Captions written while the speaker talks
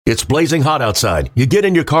It's blazing hot outside. You get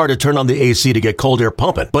in your car to turn on the AC to get cold air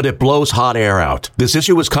pumping, but it blows hot air out. This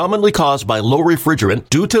issue is commonly caused by low refrigerant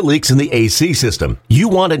due to leaks in the AC system. You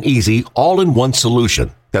want an easy, all-in-one solution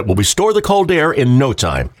that will restore the cold air in no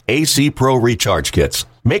time. AC Pro Recharge Kits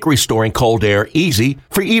make restoring cold air easy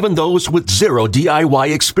for even those with zero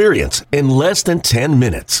DIY experience in less than 10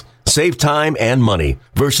 minutes. Save time and money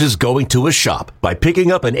versus going to a shop by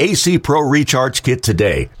picking up an AC Pro Recharge Kit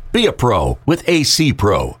today. Be a pro with AC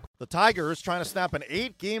Pro. The Tigers trying to snap an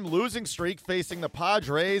 8-game losing streak facing the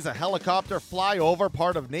Padres. A helicopter flyover,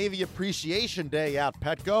 part of Navy Appreciation Day at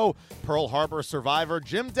Petco. Pearl Harbor survivor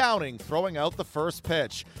Jim Downing throwing out the first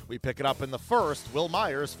pitch. We pick it up in the first. Will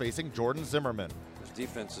Myers facing Jordan Zimmerman. His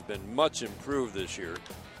defense has been much improved this year.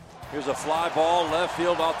 Here's a fly ball, left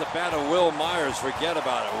field off the bat of Will Myers. Forget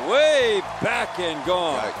about it. Way back and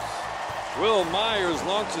gone. Yikes. Will Myers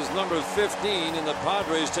launches number 15, and the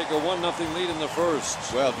Padres take a 1-0 lead in the first.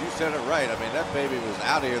 Well, you said it right. I mean, that baby was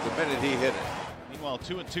out of here the minute he hit it. Meanwhile,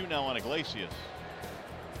 2-2 now on Iglesias.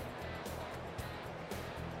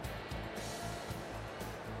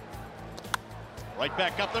 Right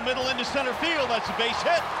back up the middle into center field. That's a base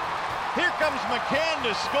hit. Here comes McCann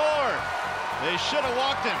to score. They should have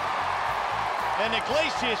walked him. And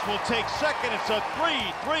Iglesias will take second. It's a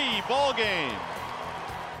 3-3 ball game.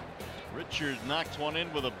 Richards knocks one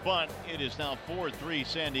in with a bunt. It is now 4-3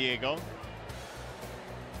 San Diego.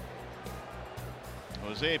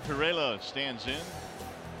 Jose Pirela stands in.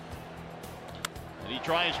 And he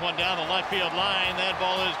tries one down the left field line. That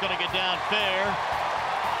ball is going to get down fair.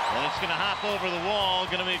 And it's going to hop over the wall.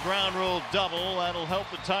 Going to be a ground rule double. That'll help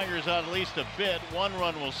the Tigers out at least a bit. One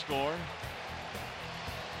run will score.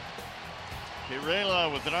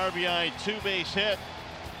 Pirela with an RBI two-base hit.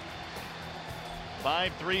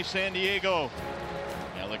 5-3 San Diego.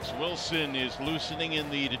 Alex Wilson is loosening in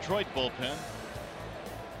the Detroit bullpen.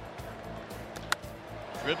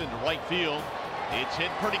 Driven to right field. It's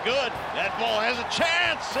hit pretty good. That ball has a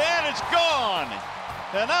chance, and it's gone.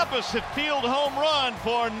 An opposite field home run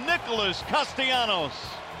for Nicholas Castellanos.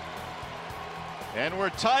 And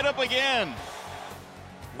we're tied up again.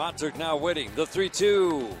 Matuk now waiting. The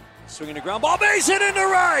 3-2. Swinging the ground ball. Base hit into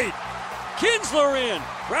right. Kinsler in.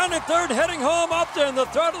 Grounded third, heading home up there in the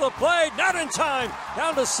third of the plate. Not in time.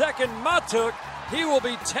 Down to second, Matuk. He will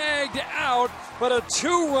be tagged out, but a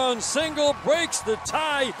two-run single breaks the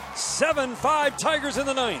tie. 7-5 Tigers in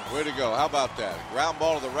the ninth. Way to go. How about that? Ground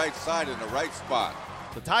ball to the right side in the right spot.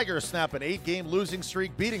 The Tigers snap an 8-game losing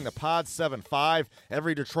streak, beating the Pods 7-5.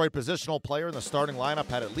 Every Detroit positional player in the starting lineup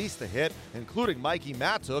had at least a hit, including Mikey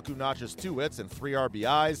Matuk, who notches 2 hits and 3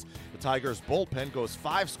 RBIs. The Tigers' bullpen goes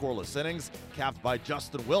 5 scoreless innings, capped by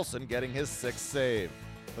Justin Wilson getting his 6th save.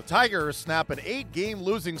 The Tigers snap an 8-game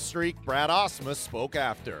losing streak. Brad Ausmus spoke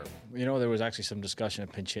after. You know, there was actually some discussion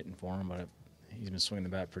of pinch hitting for him, but he's been swinging the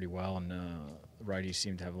bat pretty well, and righties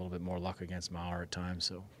seem to have a little bit more luck against Mauer at times,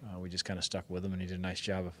 so we just kind of stuck with him, and he did a nice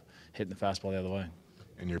job of hitting the fastball the other way.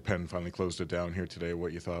 And your pen finally closed it down here today.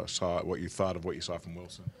 What you thought of what you saw from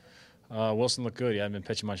Wilson? Wilson looked good. He hadn't been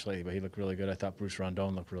pitching much lately, but he looked really good. I thought Bruce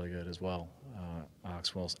Rondon looked really good as well.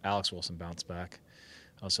 Alex Wilson bounced back.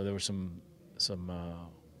 So there were some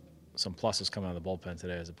pluses coming out of the bullpen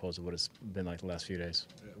today as opposed to what it's been like the last few days.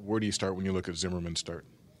 Where do you start when you look at Zimmerman's start?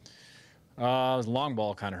 Long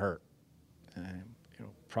ball kind of hurt.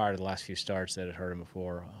 Prior to the last few starts that had hurt him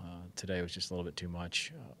before, today was just a little bit too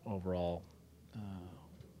much. Overall,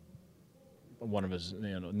 one of his,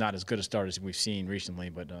 not as good a start as we've seen recently,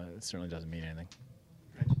 but it certainly doesn't mean anything.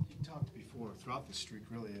 You talked before throughout the streak,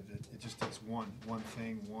 really, it just takes one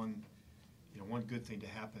thing, one good thing to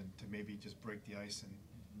happen to maybe just break the ice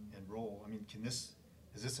and roll. I mean, is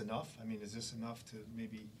this enough? I mean, is this enough to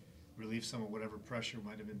maybe relieve some of whatever pressure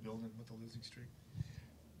might have been building with the losing streak?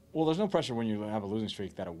 Well, there's no pressure when you have a losing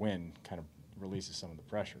streak that a win kind of releases some of the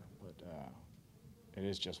pressure, but it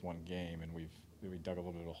is just one game, and we dug a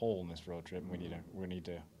little bit of a hole in this road trip. And we need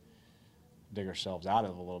to dig ourselves out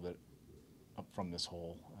of a little bit up from this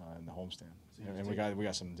hole in the homestand. So and we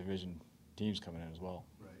got some division teams coming in as well.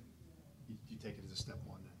 Right. You take it as a step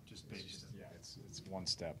one, then, just baby step. Yeah, it's one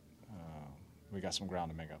step. We got some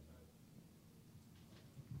ground to make up.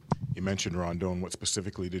 You mentioned Rondon. What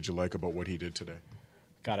specifically did you like about what he did today?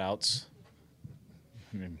 Got outs.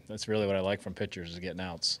 I mean, that's really what I like from pitchers is getting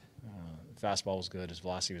outs. Fastball was good. His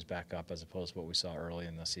velocity was back up as opposed to what we saw early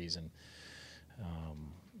in the season.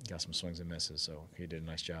 Got some swings and misses, so he did a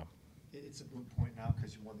nice job. It's a moot point now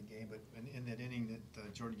because you won the game, but in that inning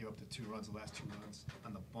that Jordan gave up the 2 runs, the last 2 runs,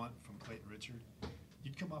 on the bunt from Clayton Richard,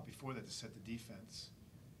 you'd come out before that to set the defense.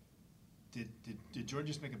 did Jordan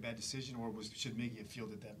just make a bad decision, or should Miggy have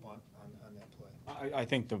fielded that bunt on that play? I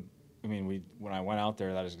think when I went out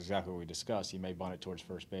there, that is exactly what we discussed. He may bunt it towards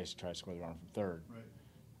first base to try to score the run from third. Right.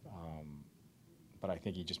 But I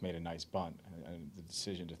think he just made a nice bunt, and the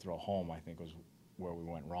decision to throw home, I think, was where we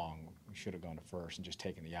went wrong. We should have gone to first and just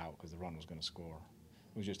taken the out because the run was going to score.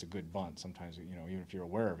 It was just a good bunt. Sometimes, even if you're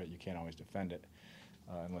aware of it, you can't always defend it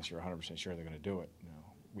unless you're 100% sure they're going to do it.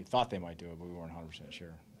 We thought they might do it, but we weren't 100%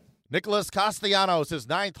 sure. Nicholas Castellanos, his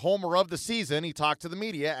 9th homer of the season. He talked to the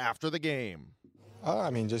media after the game.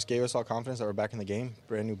 Just gave us all confidence that we're back in the game.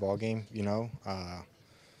 Brand new ball game, kind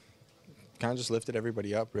of just lifted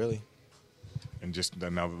everybody up, really. And just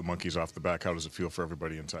now that the monkey's off the back, how does it feel for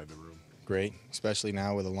everybody inside the room? Great, especially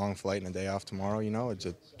now with a long flight and a day off tomorrow.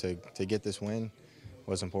 To get this win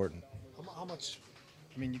was important. How much?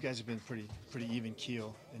 You guys have been pretty even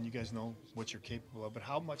keel, and you guys know what you're capable of. But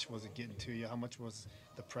how much was it getting to you? How much was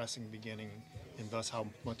the pressing beginning, and thus how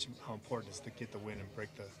important is it to get the win and break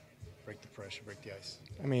the pressure, break the ice?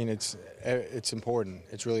 It's important.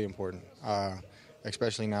 It's really important.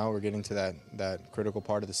 Especially now we're getting to that critical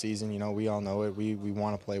part of the season. We all know it. We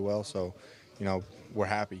want to play well, so we're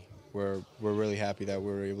happy. We're really happy that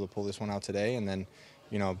we were able to pull this one out today, and then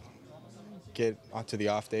get onto the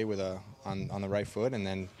off day with on the right foot, and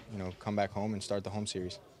then come back home and start the home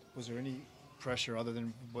series. Was there any pressure other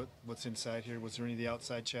than what's inside here? Was there any of the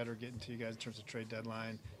outside chatter getting to you guys in terms of trade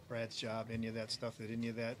deadline, Brad's job, any of that stuff? Did any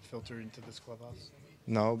of that filter into this clubhouse?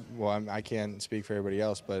 No, well, I can't speak for everybody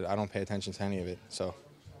else, but I don't pay attention to any of it. So,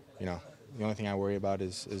 the only thing I worry about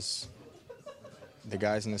is the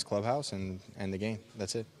guys in this clubhouse and the game.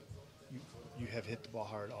 That's it. You have hit the ball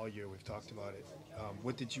hard all year. We've talked about it.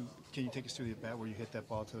 Can you take us through the at-bat where you hit that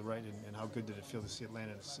ball to the right, and how good did it feel to see it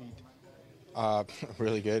land in a seat?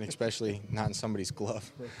 Really good, especially not in somebody's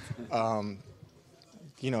glove.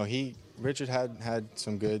 Richard had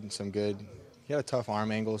some good. He had a tough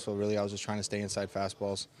arm angle, so really I was just trying to stay inside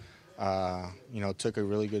fastballs. Took a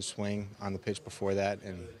really good swing on the pitch before that,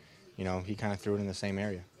 and, he kind of threw it in the same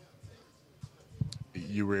area.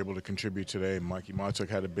 You were able to contribute today. Mikey Matuk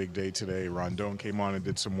had a big day today. Rondon came on and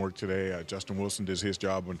did some work today. Justin Wilson did his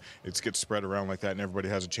job. When it gets spread around like that and everybody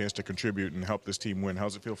has a chance to contribute and help this team win,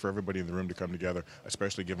 how's it feel for everybody in the room to come together,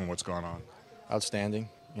 especially given what's gone on? Outstanding.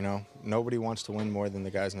 Nobody wants to win more than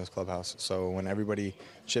the guys in this clubhouse. So when everybody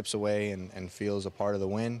chips away and feels a part of the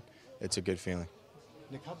win, it's a good feeling.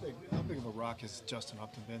 Nick, how big of a rock has Justin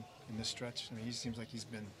Upton been in this stretch? He seems like he's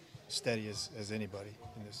been steady as anybody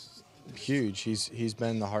in this. Huge. He's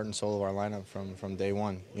been the heart and soul of our lineup from day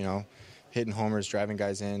one. Hitting homers, driving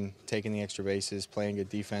guys in, taking the extra bases, playing good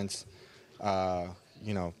defense.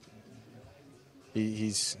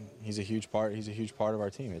 He's a huge part. He's a huge part of our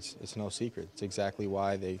team. It's no secret. It's exactly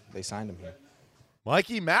why they signed him here.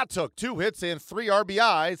 Mikey Matuk, 2 hits and 3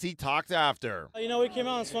 RBIs. He talked after. We came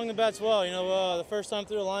out and swung the bats well. The first time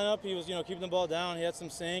through the lineup, he was keeping the ball down. He had some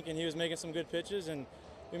sink, and he was making some good pitches. And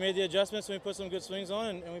we made the adjustments, and we put some good swings on,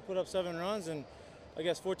 and we put up 7 runs and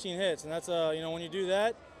 14 hits. And that's when you do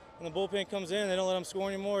that, when the bullpen comes in, they don't let them score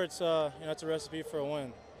anymore. It's it's a recipe for a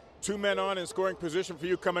win. 2 men on in scoring position for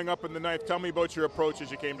you coming up in the 9th. Tell me about your approach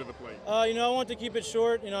as you came to the plate. I wanted to keep it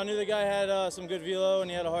short. I knew the guy had some good velo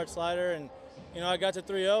and he had a hard slider, and I got to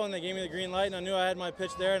 3-0 and they gave me the green light, and I knew I had my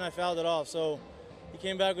pitch there and I fouled it off. So he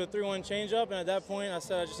came back with a 3-1 changeup, and at that point I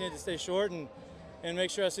said I just needed to stay short and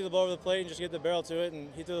make sure I see the ball over the plate and just get the barrel to it, and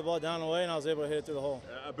he threw the ball down the way, and I was able to hit it through the hole.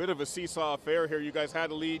 A bit of a seesaw affair here. You guys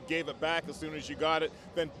had a lead, gave it back as soon as you got it,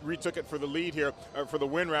 then retook it for the lead here, or for the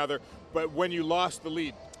win rather. But when you lost the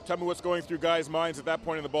lead, tell me what's going through guys' minds at that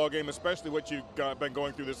point in the ball game, especially what you've been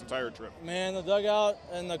going through this entire trip. Man, the dugout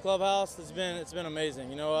and the clubhouse, it's been amazing.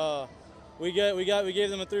 We gave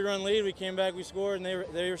them a 3-run lead. We came back, we scored, and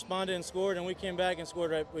they responded and scored, and we came back and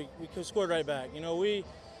scored right. We scored right back.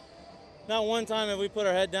 Not one time have we put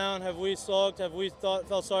our head down, have we sulked, have we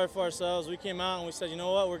felt sorry for ourselves. We came out and we said, you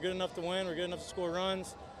know what, we're good enough to win, we're good enough to score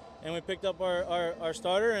runs, and we picked up our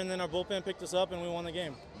starter, and then our bullpen picked us up, and we won the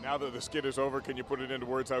game. Now that the skid is over, can you put it into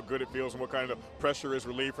words how good it feels and what kind of pressure is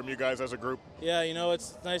relieved from you guys as a group? Yeah,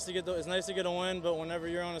 it's nice to get a win, but whenever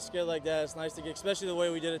you're on a skid like that, it's nice to get, especially the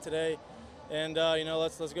way we did it today. And,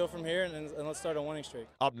 let's go from here and let's start a winning streak.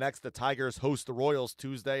 Up next, the Tigers host the Royals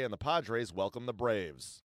Tuesday, and the Padres welcome the Braves.